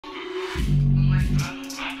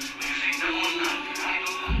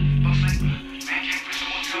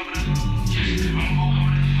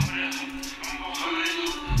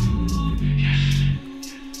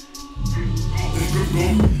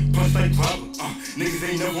Niggas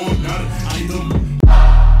ain't never on none. I need them.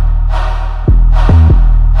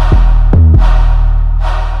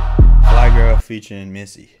 Fly Girl featuring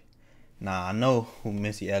Missy. Nah, I know who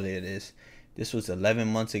Missy Elliott is. This was 11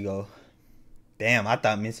 months ago. Damn, I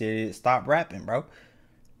thought Missy Elliott stopped rapping, bro.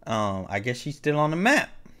 I guess she's still on the map.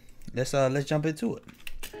 Let's jump into it.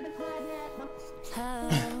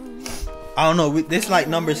 I don't know. This like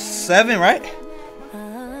number 7, right?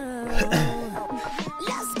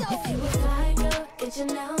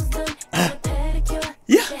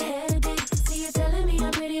 Yeah.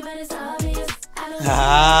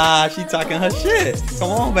 Ah, she talking her shit.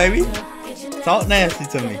 Come on, baby. Talk nasty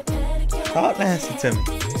to me. Talk nasty to me.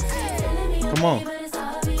 Come on.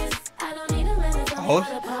 Oh.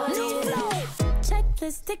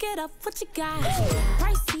 Checklist, tick it up, what you got?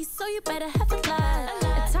 Pricey, so you better have a lot.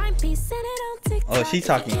 A timepiece, send it on TikTok. Oh, she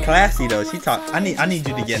talking classy though. She talk. I need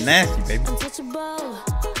you to get nasty, baby. Untouchable,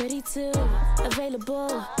 pretty too,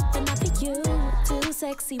 available, but not for you. Too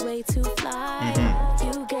sexy, way too fly.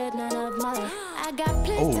 You get none of mine. I got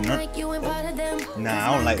plenty like you and part of them. Nah,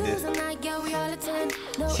 I don't like this.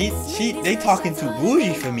 They talking too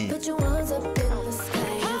bougie for me.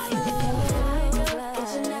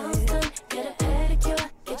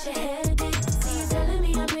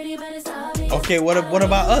 Okay, what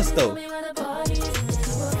about us though?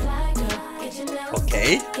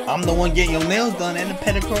 Okay, I'm the one getting your nails done and the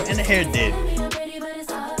pedicure and the hair did.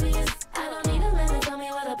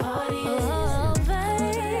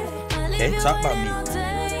 Okay, talk about me.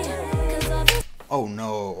 Oh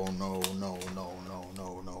no, oh no, no, no, no,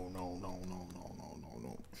 no, no, no, no, no,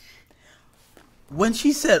 no. When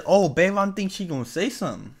she said, "Oh, babe, I think she gonna say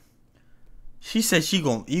something," she said you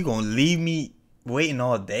gonna leave me waiting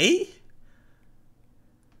all day?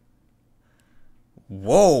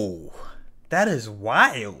 Whoa, that is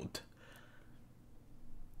wild.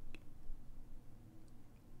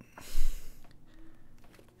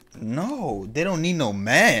 No, they don't need no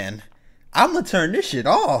man. I'm gonna turn this shit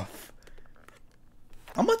off.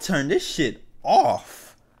 I'm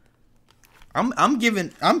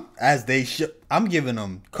giving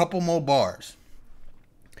them a couple more bars.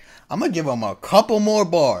 I'm gonna give them a couple more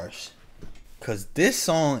bars. Cause this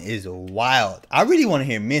song is wild. I really want to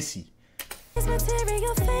hear Missy.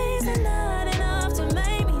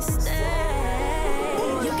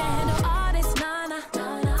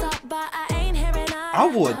 I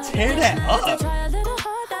would tear that up.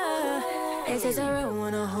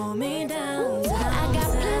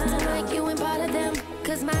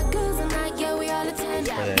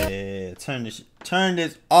 Turn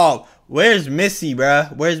this off. Where's Missy,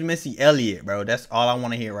 bruh? Where's Missy Elliott, bro? That's all I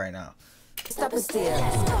want to hear right now. Stop it still.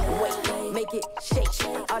 Wait, make it shake.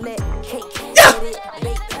 All that cake. Yeah.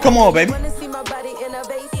 Come on, baby. Wanna see my body in a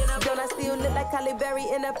vase? Don't I still look like Halle Berry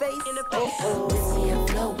in a face? Missy and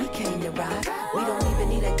Flo, we came to ride. We don't even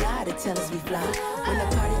need a guy to tell us we fly. When the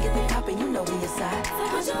party get the poppin', you know we inside.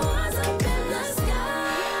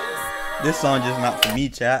 This song just not for me,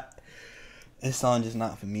 chat. This song just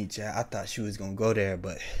not for me, chat. I thought she was gonna go there,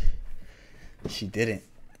 but she didn't.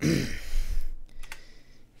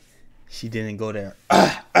 She didn't go there.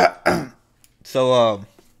 So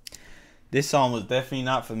this song was definitely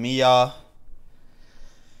not for me, y'all.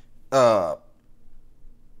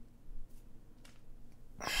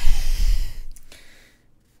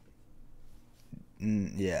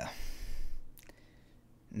 Yeah.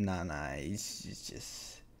 Nah. It's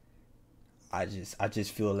just I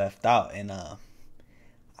just feel left out, and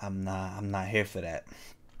I'm not here for that.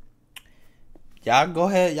 Y'all go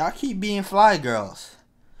ahead, y'all keep being fly girls,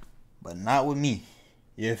 but not with me.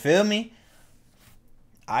 You feel me?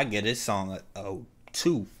 I get this song a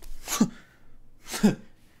 2.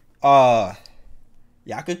 Y'all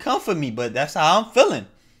could come for me, but that's how I'm feeling.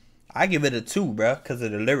 I give it a 2, bro, because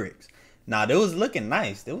of the lyrics. Nah, they was looking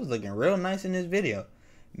nice. They was looking real nice in this video.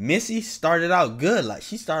 Missy started out good. Like,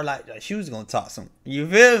 she started like she was gonna talk some. You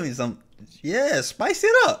feel me? Yeah, spice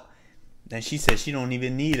it up. Then she said she don't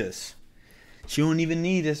even need us. She don't even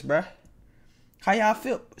need us, bruh. How y'all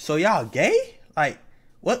feel? So y'all gay? Like,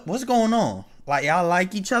 what's going on? Like, y'all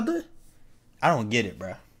like each other? I don't get it,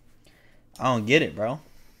 bruh. I don't get it, bro.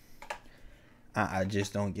 I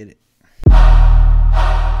just don't get it.